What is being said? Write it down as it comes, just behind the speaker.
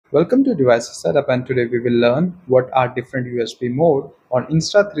Welcome to Devices Setup, and today we will learn what are different USB mode on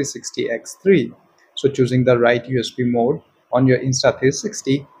Insta360X3. So choosing the right USB mode on your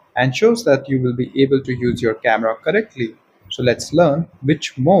Insta360 ensures that you will be able to use your camera correctly. So let's learn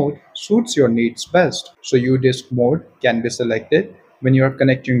which mode suits your needs best. So UDisc mode can be selected when you are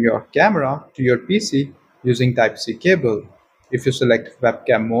connecting your camera to your PC using Type-C cable. If you select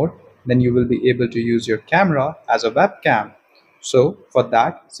webcam mode, then you will be able to use your camera as a webcam. So for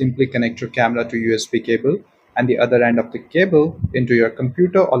that, simply connect your camera to USB cable and the other end of the cable into your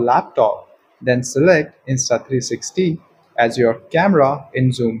computer or laptop. Then select Insta360 as your camera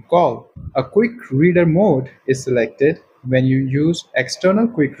in Zoom call. A quick reader mode is selected when you use external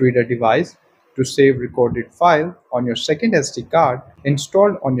quick reader device to save recorded file on your second SD card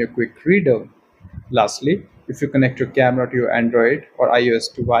installed on your quick reader. Lastly, if you connect your camera to your Android or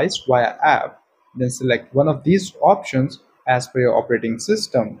iOS device via app, then select one of these options as per your operating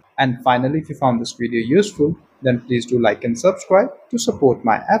system. And finally, if you found this video useful, then please do like and subscribe to support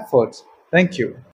my efforts. Thank you.